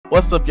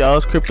What's up, y'all?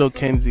 It's Crypto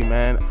Kenzie,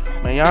 man.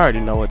 Man, y'all already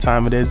know what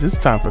time it is. It's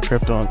time for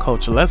crypto and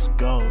culture. Let's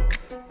go.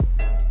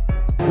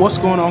 What's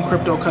going on,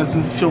 crypto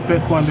cousins? It's your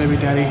Bitcoin baby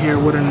daddy here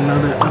with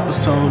another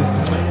episode.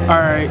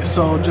 Alright,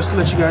 so just to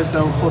let you guys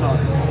know, hold on.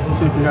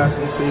 See if you guys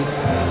can see.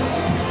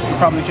 You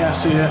probably can't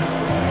see it.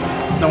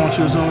 Don't want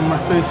you to zoom in my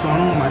face, so I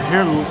don't want my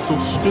hair to look so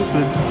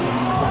stupid.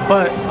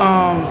 But,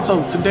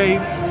 so today,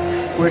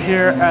 we're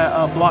here at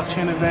a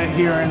blockchain event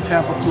here in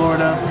Tampa,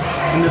 Florida,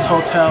 in this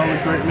hotel,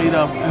 a great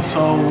meetup. And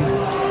so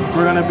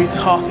we're gonna be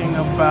talking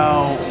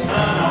about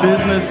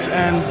business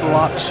and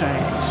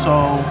blockchain.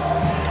 So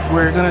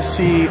we're gonna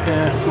see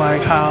if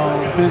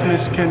how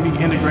business can be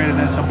integrated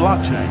into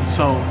blockchain.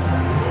 So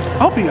I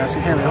hope you guys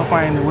can hear me. I hope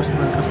I ain't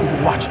whispering because people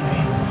are watching me.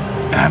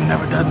 And I've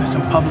never done this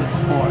in public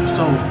before.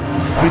 So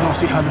we're gonna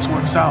see how this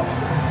works out.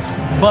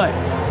 But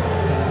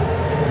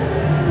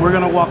we're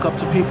gonna walk up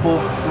to people,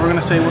 we're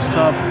gonna say what's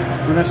up,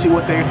 we're gonna see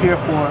what they're here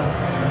for,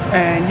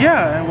 and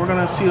yeah, and we're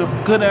gonna see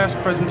a good ass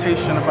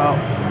presentation about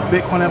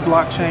Bitcoin and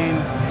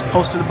blockchain,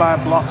 hosted by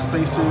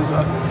BlockSpaces,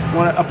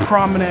 a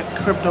prominent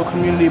crypto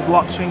community,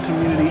 blockchain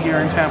community here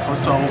in Tampa.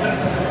 So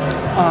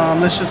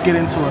let's just get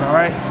into it, all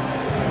right?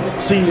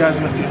 See you guys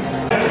in a few.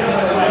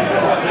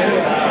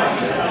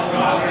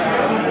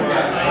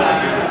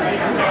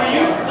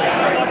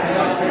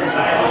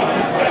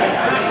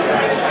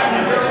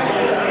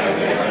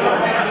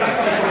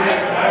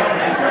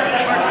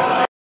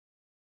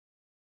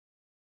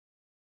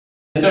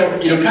 So,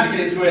 kind of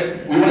get into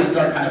it, we want to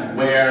start kind of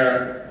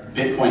where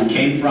Bitcoin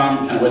came from,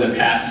 kind of where the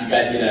past, so you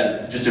guys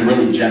get just a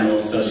really general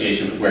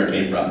association with where it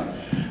came from.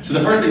 So the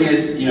first thing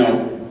is,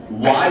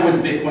 why was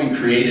Bitcoin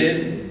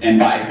created and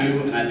by who?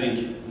 And I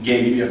think,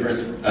 Gabe, you'd be a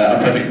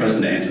perfect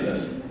person to answer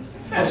this.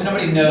 So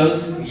nobody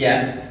knows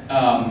yet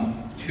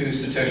who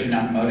Satoshi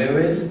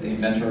Nakamoto is, the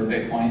inventor of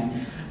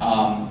Bitcoin.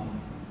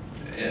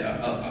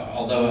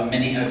 Although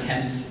many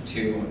attempts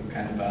to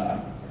kind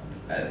of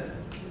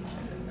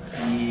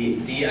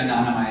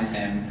de-anonymize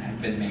him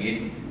have been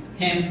made.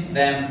 Him,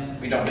 them,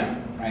 we don't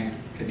know, right?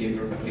 Could be a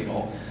group of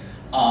people.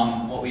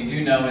 What we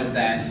do know is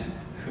that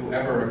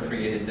whoever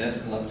created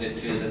this left it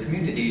to the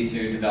community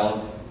to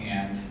develop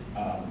and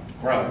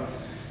grow.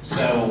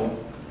 So,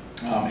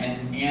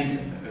 and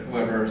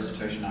whoever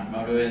Satoshi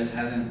Nakamoto is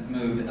hasn't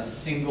moved a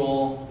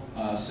single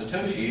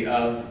Satoshi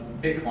of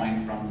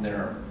Bitcoin from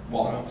their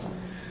wallets.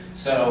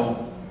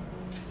 So,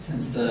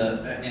 since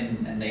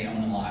and they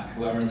own a lot.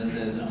 Whoever this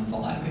is owns a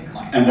lot of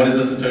Bitcoin. And what is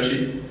a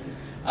Satoshi?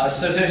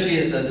 Satoshi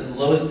is the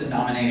lowest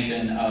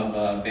denomination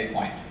of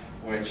Bitcoin,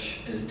 which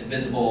is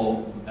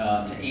divisible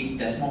to 8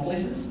 decimal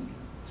places.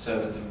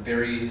 So it's a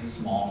very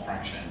small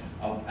fraction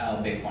of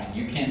Bitcoin.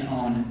 You can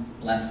own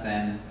less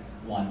than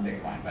 1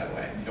 Bitcoin, by the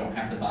way. You don't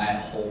have to buy a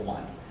whole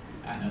one.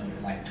 I know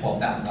they're like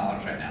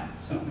 $12,000 right now.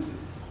 So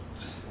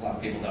just a lot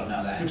of people don't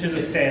know that. Which is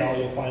a sale,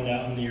 you'll find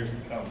out in the years to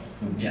come.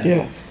 Yes.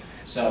 Yeah.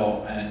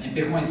 So, and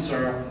Bitcoin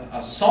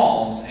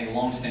solves a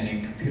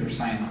long-standing computer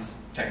science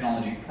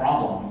technology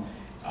problem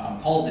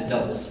called the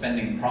double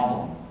spending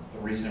problem. The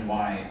reason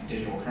why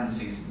digital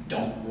currencies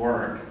don't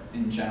work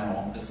in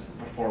general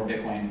before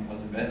Bitcoin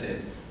was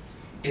invented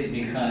is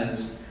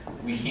because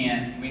we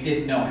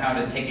didn't know how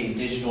to take a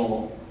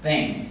digital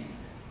thing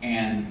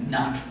and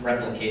not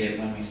replicate it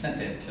when we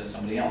sent it to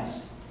somebody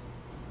else.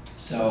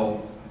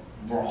 So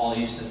we're all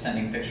used to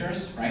sending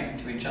pictures, right,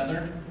 to each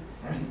other,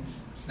 right?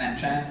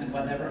 Snapchats and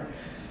whatever.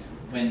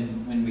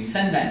 When we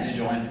send that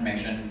digital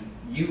information,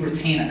 you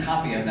retain a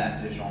copy of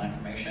that digital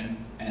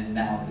information, and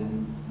now the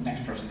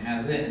next person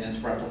has it, and it's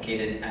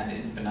replicated ad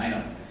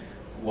infinitum.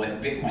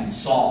 What Bitcoin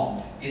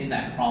solved is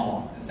that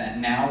problem, is that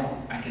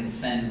now I can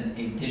send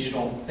a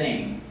digital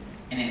thing,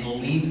 and it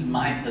leaves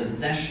my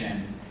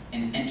possession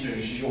and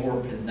enters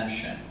your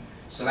possession.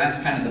 So that's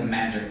kind of the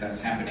magic that's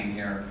happening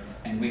here,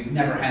 and we've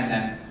never had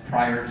that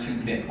prior to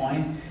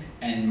Bitcoin.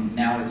 And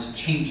now it's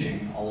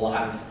changing a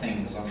lot of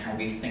things on how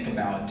we think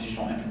about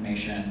digital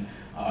information.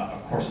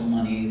 Of course,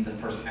 money, the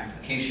first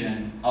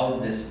application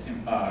of this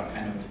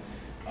kind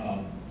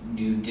of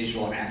new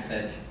digital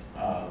asset,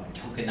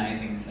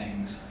 tokenizing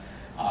things.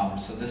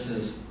 So this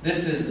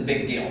is the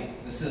big deal.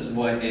 This is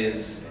what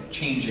is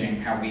changing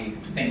how we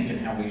think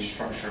and how we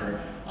structure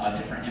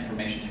different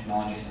information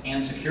technologies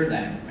and secure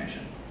that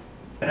information.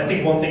 And I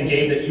think one thing,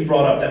 Gabe, that you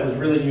brought up that was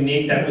really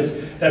unique,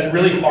 that's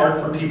really hard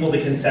for people to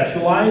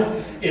conceptualize,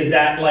 is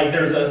that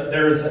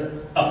there's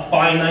a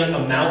finite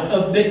amount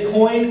of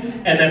Bitcoin,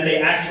 and that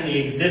they actually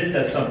exist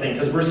as something,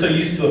 because we're so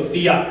used to a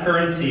fiat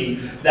currency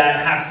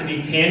that has to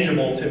be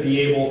tangible to be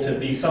able to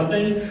be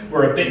something,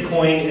 where a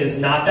Bitcoin is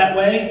not that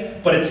way,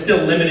 but it's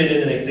still limited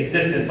in its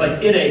existence.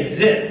 It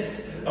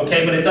exists,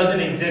 okay, but it doesn't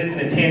exist in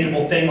a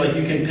tangible thing like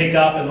you can pick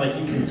up and like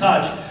you can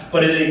touch.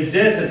 but it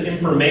exists as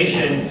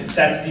information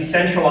that's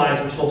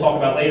decentralized, which we'll talk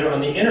about later on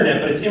the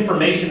internet, but it's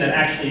information that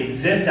actually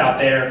exists out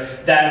there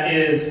that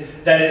is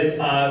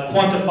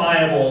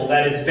quantifiable,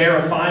 that it's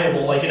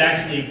verifiable, like it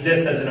actually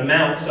exists as an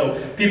amount. So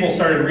people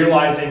started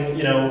realizing,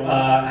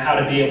 how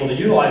to be able to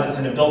utilize this,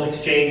 and it built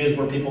exchanges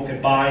where people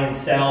could buy and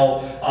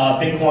sell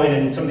Bitcoin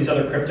and some of these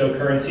other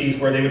cryptocurrencies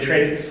where they would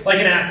trade it like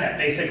an asset,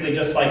 basically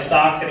just like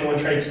stocks. Anyone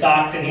trade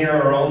stocks in here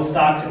or own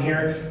stocks in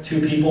here?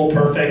 2 people,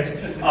 perfect.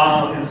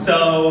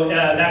 So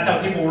that's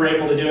how people were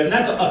able to do it. And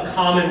that's a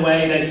common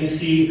way that you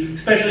see,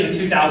 especially in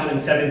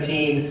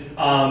 2017,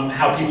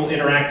 how people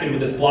interacted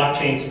with this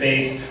blockchain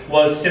space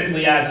was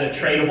simply as a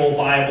tradable,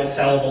 viable,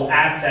 sellable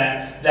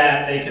asset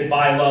that they could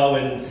buy low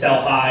and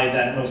sell high,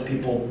 that most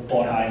people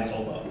bought high and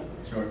sold low.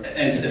 Sure.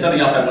 And something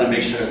else I want to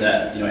make sure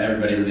that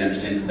everybody really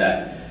understands is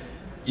that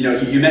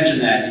you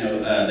mentioned that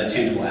the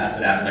tangible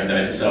asset aspect of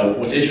it. So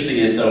what's interesting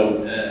is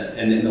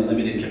and in the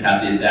limited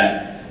capacity is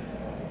that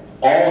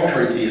all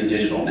currency is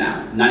digital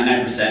now.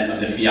 99% of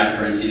the fiat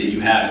currency that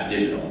you have is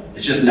digital.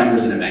 It's just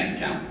numbers in a bank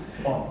account.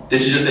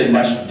 This is just a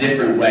much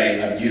different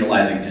way of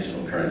utilizing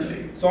digital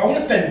currency. So I want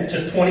to spend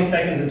just 20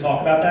 seconds and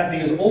talk about that,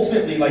 because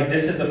ultimately,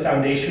 this is a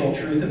foundational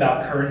truth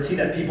about currency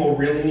that people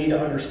really need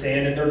to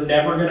understand, and they're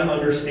never going to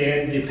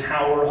understand the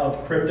power of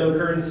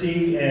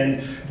cryptocurrency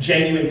and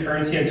genuine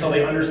currency until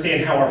they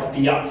understand how our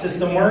fiat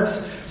system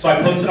works. So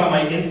I posted on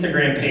my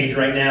Instagram page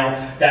right now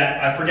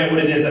that, I forget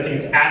what it is, I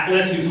think it's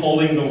Atlas who's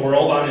holding the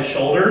world on his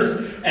shoulders,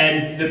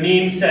 and the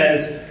meme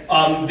says,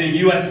 the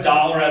US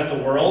dollar as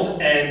the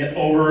world, and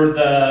over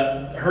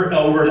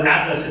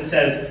Atlas it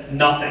says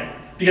nothing.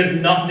 Because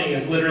nothing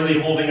is literally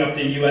holding up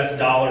the US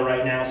dollar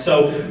right now.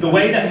 So the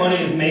way that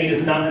money is made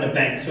is not in a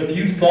bank. So if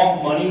you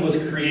thought money was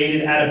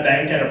created at a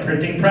bank, at a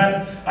printing press,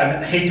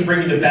 I hate to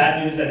bring you the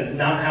bad news, that is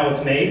not how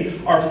it's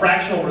made. Our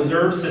fractional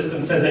reserve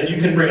system says that you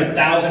can bring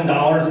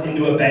 $1,000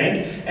 into a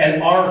bank,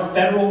 and our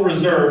Federal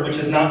Reserve, which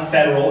is not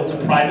federal, it's a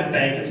private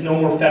bank, it's no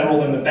more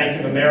federal than the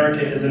Bank of America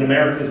is in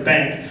America's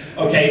bank.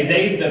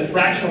 Okay, the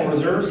fractional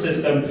reserve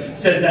system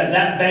says that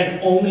that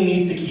bank only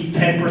needs to keep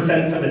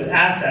 10% of its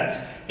assets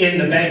in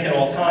the bank at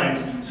all times.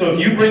 So if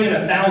you bring in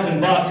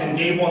 $1,000 and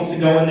Gabe wants to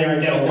go in there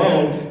and get a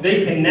loan,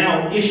 they can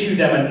now issue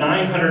them a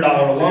 $900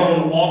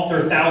 loan off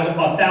their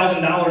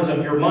 $1,000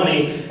 of your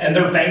money, and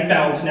their bank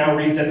balance now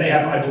reads that they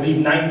have, I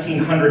believe,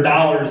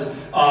 $1,900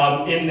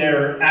 in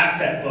their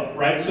asset book,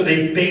 right? So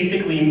they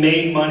basically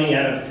made money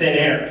out of thin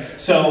air.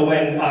 So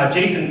when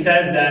Jason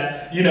says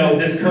that,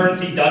 this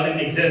currency doesn't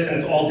exist and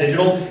it's all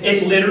digital,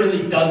 it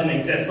literally doesn't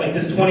exist. Like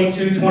this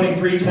 22,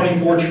 23,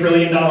 $24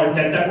 trillion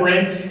debt that we're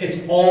in, it's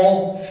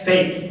all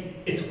fake.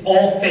 It's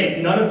all fake.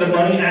 None of the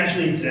money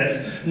actually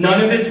exists.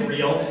 None of it's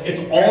real. It's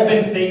all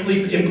been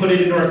fakely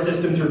inputted into our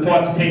system through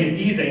quantitative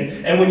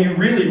easing. And when you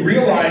really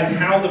realize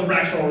how the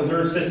fractional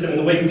reserve system and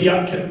the way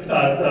fiat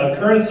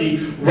currency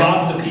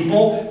robs the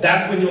people,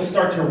 that's when you'll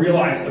start to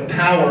realize the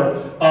power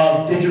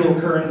of digital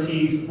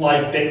currencies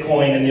like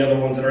Bitcoin and the other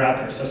ones that are out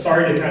there. So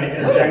sorry to kind of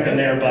interject in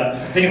there, but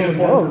I think it's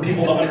important for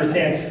people to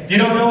understand. If you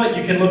don't know it,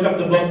 you can look up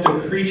the book, The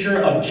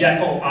Creature of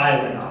Jekyll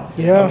Island.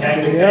 Yeah.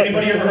 Okay. Yeah.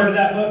 Anybody ever heard of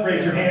that book?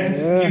 Raise your hand.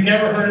 Yeah. If you've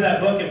never heard of that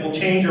book, it will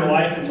change your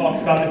life. It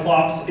talks about the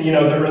collapse, the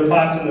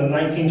collapse in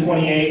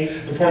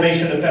 1928, the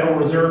formation of the Federal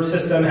Reserve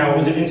System, how it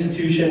was an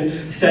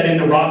institution set in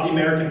to rob the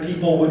American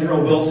people.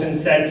 Woodrow Wilson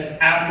said,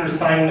 after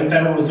signing the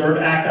Federal Reserve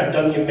Act, I've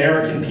done the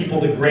American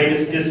people the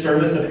greatest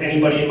disservice of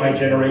anybody in my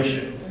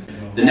generation.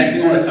 The next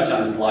thing I want to touch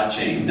on is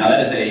blockchain. Now that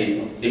is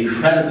an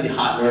incredibly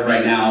hot word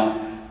right now.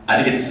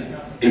 I think it's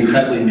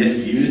incredibly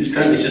misused.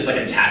 Currently it's just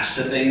attached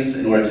to things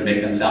in order to make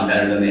them sound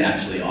better than they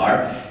actually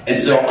are. And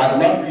so I'd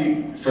love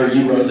for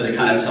you, Rosa, to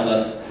kind of tell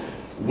us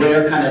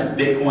where kind of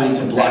Bitcoin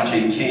to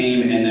blockchain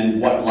came, and then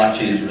what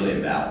blockchain is really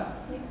about.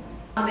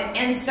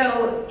 And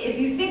so if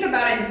you think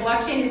about it, the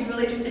blockchain is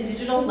really just a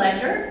digital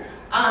ledger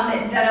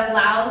that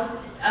allows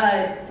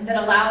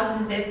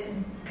this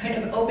kind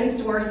of open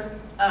source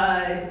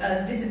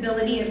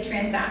visibility of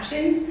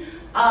transactions,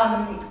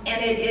 and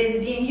it is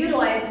being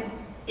utilized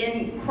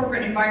in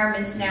corporate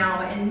environments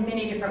now in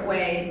many different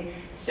ways.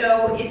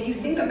 So if you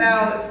think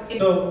about...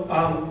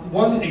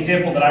 one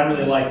example that I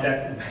really like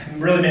that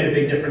really made a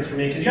big difference for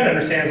me, because you got to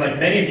understand, is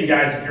many of you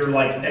guys, if you're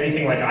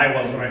anything like I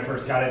was when I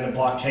first got into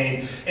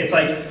blockchain, it's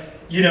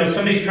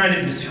somebody's trying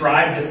to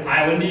describe this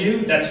island to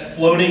you that's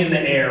floating in the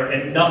air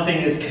and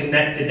nothing is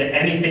connected to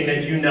anything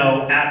that you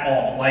know at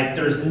all.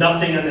 There's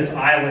nothing on this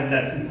island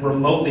that's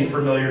remotely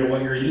familiar to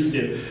what you're used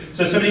to.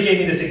 So somebody gave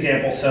me this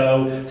example.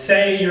 So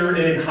say you're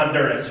in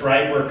Honduras,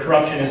 right, where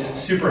corruption is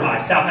super high.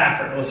 South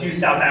Africa, let's use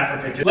South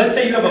Africa. Let's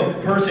say you have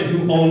a person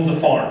who owns a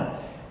farm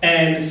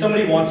and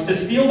somebody wants to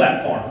steal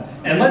that farm.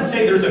 And let's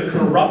say there's a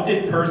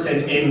corrupted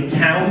person in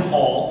town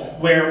hall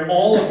where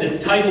all of the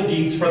title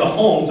deeds for the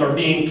homes are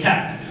being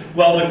kept.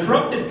 Well, the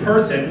corrupted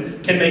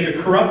person can make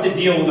a corrupted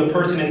deal with the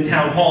person in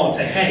town hall and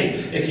say, hey,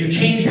 if you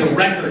change the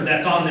record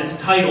that's on this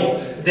title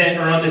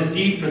or on this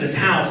deed for this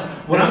house,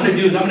 What I'm going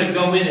to do is I'm going to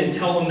go in and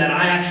tell them that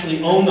I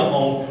actually own the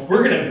home.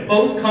 We're going to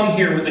both come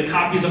here with the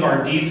copies of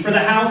our deeds for the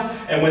house,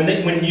 and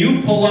when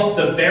you pull up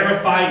the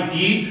verified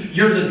deed,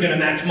 yours is going to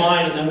match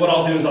mine, and then what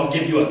I'll do is I'll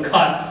give you a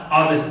cut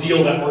on this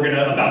deal that we're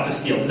about to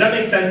steal. Does that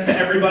make sense to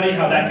everybody,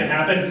 how that can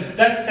happen?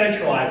 That's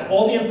centralized.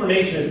 All the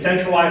information is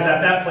centralized at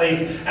that place,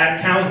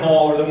 at town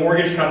hall or the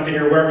mortgage company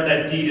or wherever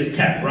that deed is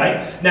kept,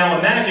 right? Now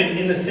imagine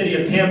in the city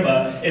of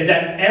Tampa is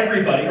that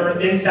everybody,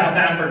 or in South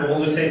Africa,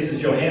 we'll just say this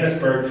is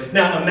Johannesburg.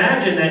 Now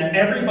imagine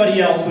that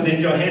everybody else within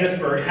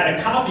Johannesburg had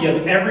a copy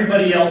of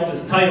everybody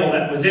else's title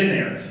that was in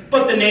there,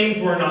 but the names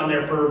weren't on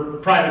there for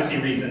privacy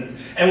reasons.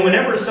 And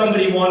whenever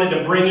somebody wanted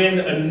to bring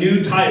in a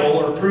new title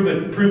or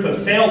proof of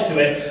sale to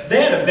it,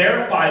 they had to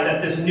verify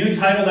that this new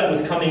title that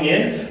was coming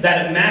in,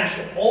 that it matched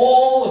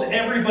all of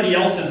everybody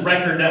else's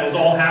record that was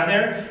all had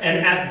there.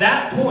 And at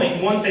that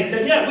point, once they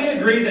said, yeah, we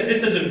agree that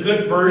this is a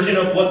good version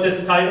of what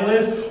this title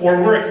is,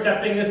 or we're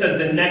accepting this as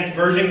the next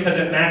version because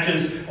it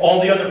matches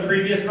all the other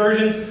previous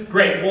versions,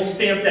 great, we'll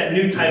stamp that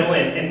new title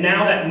in. And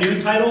now that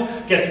new title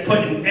gets put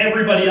in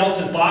everybody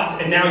else's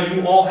box, and now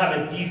you all have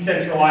a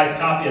decentralized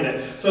copy of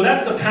it. So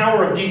that's the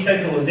power of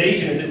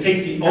decentralization, is it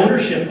takes the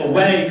ownership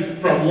away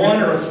from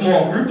one or a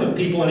small group of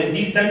people, and it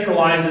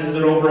decentralizes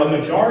it over a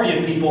majority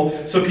of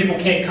people, so people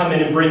can't come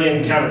in and bring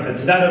in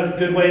counterfeits. Is that a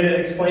good way to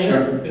explain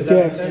it? Is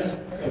that Yes.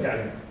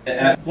 Okay.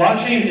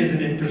 Blockchain is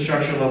an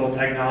infrastructure level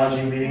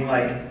technology, meaning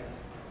like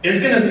it's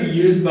going to be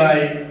used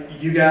by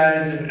you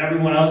guys and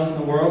everyone else in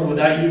the world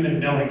without you even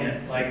knowing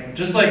it. Like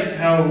just like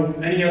how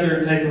any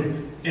other type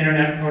of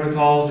internet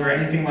protocols or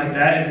anything like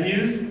that is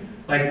used,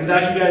 like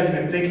without you guys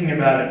even thinking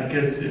about it,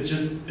 because it's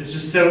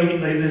just so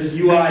neat. Like there's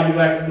UI,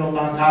 UX built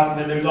on top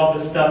of it. There's all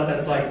this stuff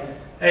that's like,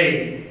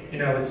 hey, you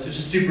know, it's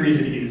just super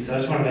easy to use. So I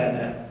just wanted to add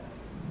that.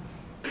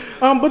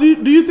 But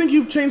do you think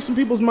you've changed some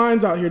people's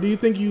minds out here? Do you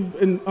think you've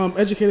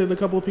educated a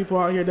couple of people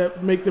out here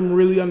that make them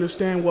really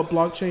understand what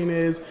blockchain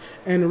is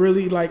and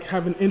really like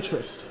have an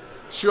interest?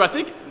 Sure, I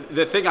think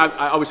the thing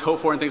I always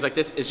hope for in things like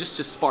this is just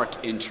to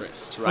spark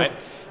interest, right? Oh.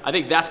 I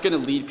think that's going to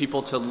lead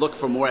people to look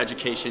for more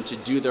education, to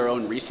do their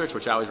own research,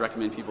 which I always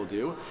recommend people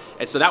do.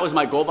 And so that was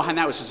my goal behind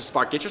that, was just to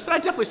spark interest. And I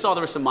definitely saw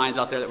there were some minds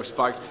out there that were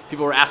sparked.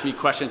 People were asking me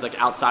questions like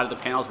outside of the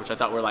panels, which I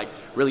thought were like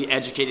really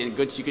educated and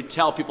good. So you could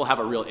tell people have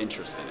a real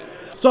interest in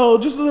it. So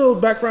just a little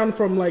background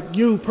from like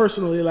you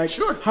personally, like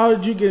sure. How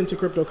did you get into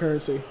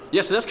cryptocurrency?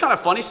 Yeah, so that's kind of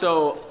funny.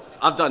 So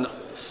I've done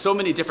so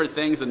many different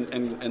things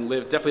and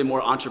lived definitely a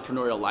more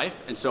entrepreneurial life.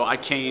 And so I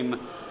came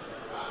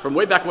from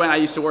way back when. I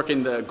used to work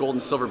in the gold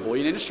and silver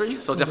bullion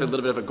industry. So it's definitely a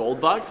little bit of a gold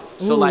bug.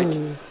 So like,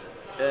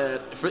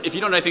 if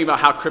you don't know anything about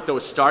how crypto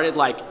was started,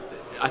 like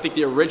I think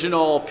the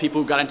original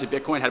people who got into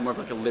Bitcoin had more of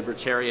like a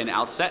libertarian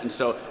outset. And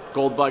so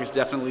gold bugs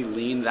definitely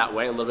leaned that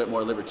way, a little bit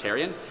more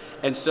libertarian.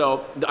 And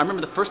so I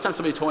remember the first time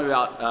somebody told me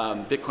about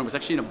Bitcoin was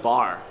actually in a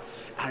bar.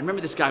 I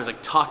remember this guy was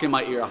like talking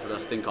my ear off of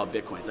this thing called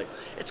Bitcoin. He's like,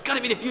 it's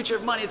gonna be the future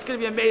of money, it's gonna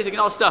be amazing and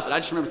all this stuff. And I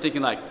just remember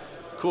thinking like,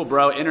 cool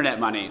bro, internet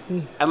money.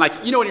 And like,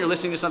 you know when you're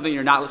listening to something,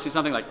 you're not listening to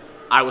something, like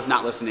I was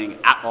not listening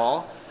at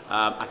all.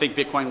 I think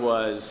Bitcoin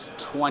was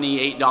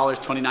 $28,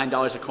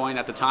 $29 a coin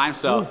at the time.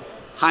 So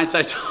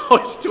hindsight's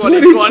always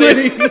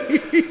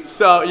 2020.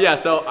 So yeah,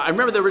 so I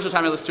remember the original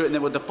time I listened to it. And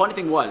then what the funny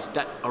thing was,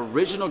 that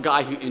original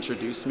guy who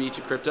introduced me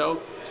to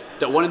crypto,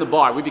 that one in the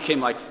bar, we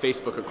became like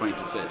Facebook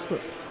acquaintances.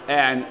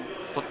 And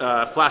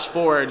flash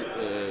forward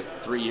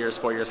 3 years,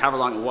 4 years, however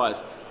long it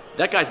was,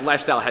 that guy's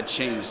lifestyle had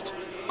changed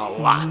a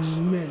lot.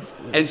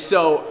 Immensely. And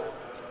so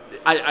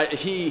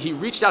he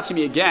reached out to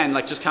me again,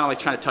 like just kind of like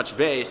trying to touch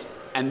base,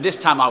 and this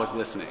time I was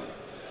listening.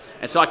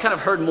 And so I kind of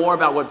heard more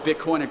about what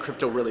Bitcoin and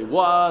crypto really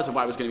was and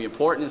why it was going to be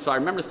important. And so I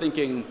remember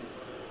thinking,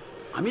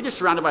 I'm either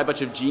surrounded by a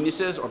bunch of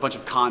geniuses or a bunch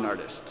of con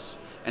artists.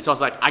 And so I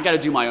was like, I got to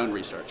do my own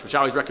research, which I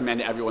always recommend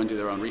to everyone do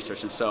their own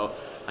research. And so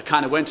I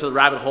kind of went to the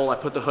rabbit hole, I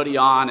put the hoodie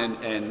on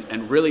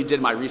and really did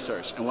my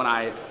research. And when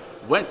I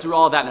went through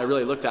all that and I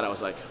really looked at it, I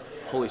was like,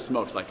 holy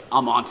smokes, like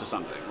I'm onto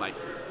something. Like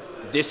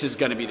this is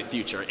going to be the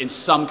future in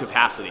some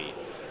capacity.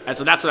 And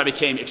so that's what I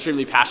became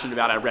extremely passionate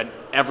about. I read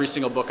every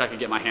single book I could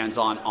get my hands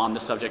on the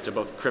subject of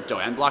both crypto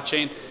and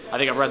blockchain. I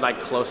think I've read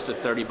like close to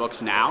 30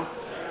 books now.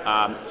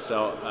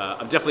 So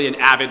I'm definitely an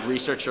avid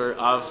researcher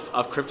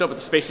of crypto, but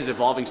the space is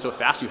evolving so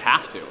fast, you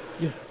have to.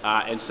 Yeah.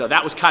 And so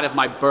that was kind of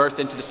my birth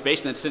into the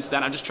space. And then since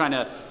then, I'm just trying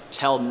to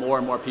tell more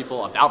and more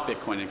people about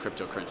Bitcoin and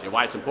cryptocurrency and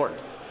why it's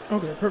important.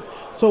 Okay, perfect.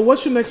 So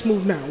what's your next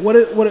move now?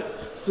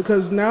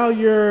 Because now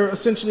you're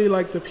essentially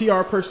like the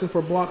PR person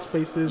for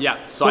BlockSpaces. Yeah.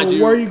 So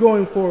where are you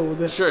going forward with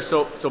this? Sure.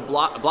 So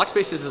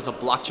BlockSpaces is a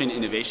blockchain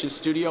innovation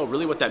studio.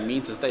 Really what that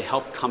means is they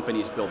help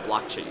companies build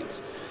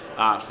blockchains.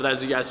 For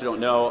those of you guys who don't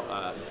know,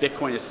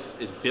 Bitcoin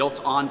is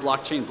built on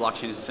blockchain.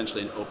 Blockchain is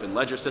essentially an open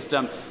ledger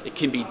system. It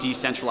can be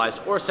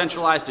decentralized or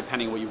centralized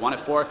depending on what you want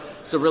it for.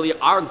 So really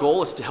our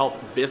goal is to help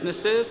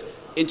businesses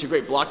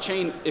integrate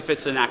blockchain if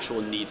it's an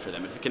actual need for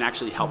them, if it can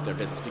actually help their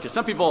business. Because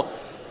some people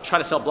try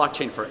to sell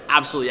blockchain for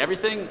absolutely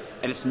everything,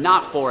 and it's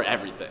not for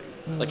everything.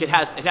 Like it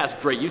has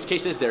great use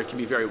cases there, it can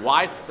be very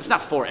wide, but it's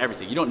not for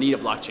everything. You don't need a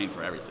blockchain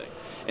for everything.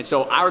 And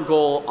so our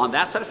goal on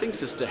that side of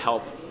things is to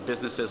help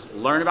businesses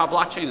learn about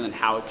blockchain and then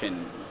how it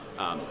can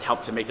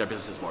help to make their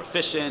businesses more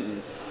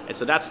efficient. And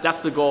so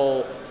that's the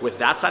goal with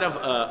that side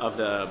of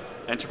the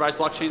enterprise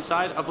blockchain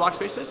side of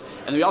BlockSpaces.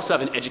 And then we also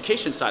have an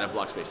education side of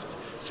BlockSpaces.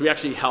 So we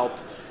actually help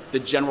the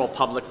general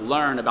public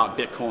learn about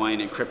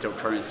Bitcoin and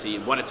cryptocurrency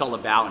and what it's all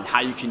about and how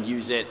you can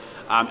use it.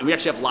 And we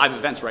actually have live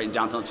events right in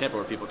downtown Tampa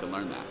where people can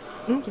learn that.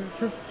 Okay,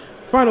 perfect.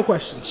 Final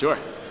question. Sure.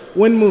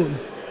 When moon?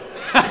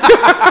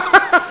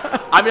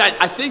 I mean,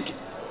 I think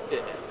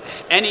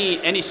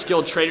any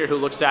skilled trader who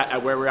looks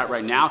at where we're at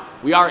right now,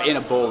 we are in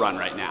a bull run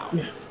right now.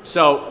 Yeah.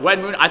 So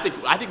when moon, I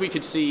think we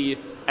could see,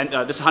 and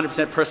this is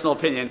 100% personal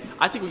opinion,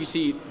 I think we could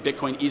see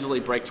Bitcoin easily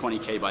break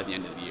 20K by the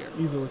end of the year.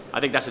 Easily. I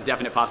think that's a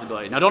definite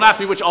possibility. Now, don't ask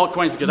me which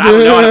altcoins because I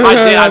don't know, and if I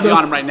did, I'd be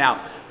on them right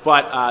now.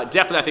 But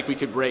definitely, I think we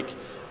could break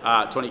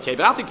 20K.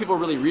 But I don't think people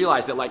really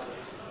realize that, like,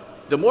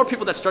 the more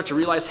people that start to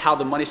realize how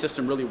the money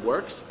system really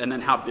works and then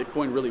how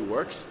Bitcoin really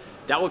works,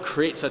 that will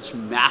create such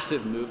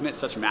massive movement,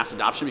 such mass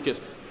adoption, because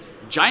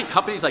giant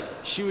companies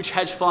like huge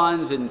hedge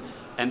funds and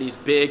these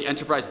big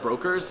enterprise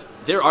brokers,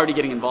 they're already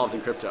getting involved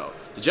in crypto.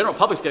 The general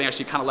public's getting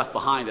actually kind of left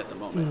behind at the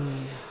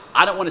moment.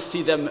 I don't want to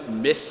see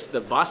them miss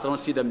the bus. I don't want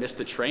to see them miss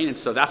the train. And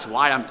so that's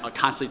why I'm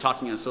constantly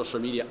talking on social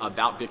media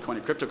about Bitcoin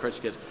and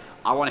cryptocurrency, because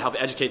I want to help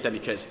educate them,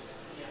 because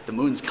the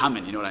moon's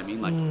coming, you know what I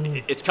mean?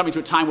 Like it's coming to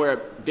a time where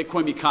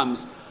Bitcoin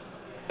becomes,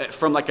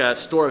 from like a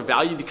store of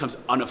value, becomes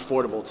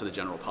unaffordable to the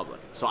general public.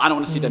 So I don't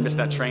want to see them miss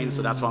that train,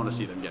 so that's why I want to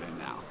see them get in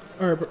now.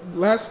 All right, but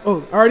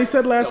I already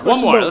said last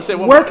question. One more, let's say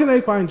one more. more. Can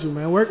they find you,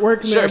 man? Where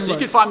can Sure, they so you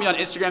can find me on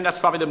Instagram. That's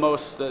probably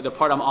the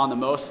part I'm on the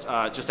most,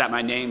 just at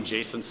my name,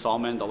 Jason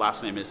Sallman. The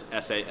last name is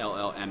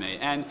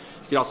Sallman.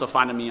 You can also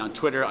find me on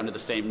Twitter under the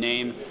same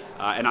name,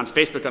 and on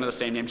Facebook under the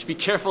same name. Just be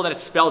careful that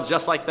it's spelled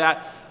just like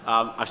that.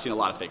 I've seen a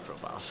lot of fake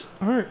profiles.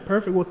 All right,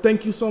 perfect. Well,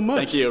 thank you so much.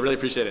 Thank you, really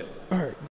appreciate it. All right.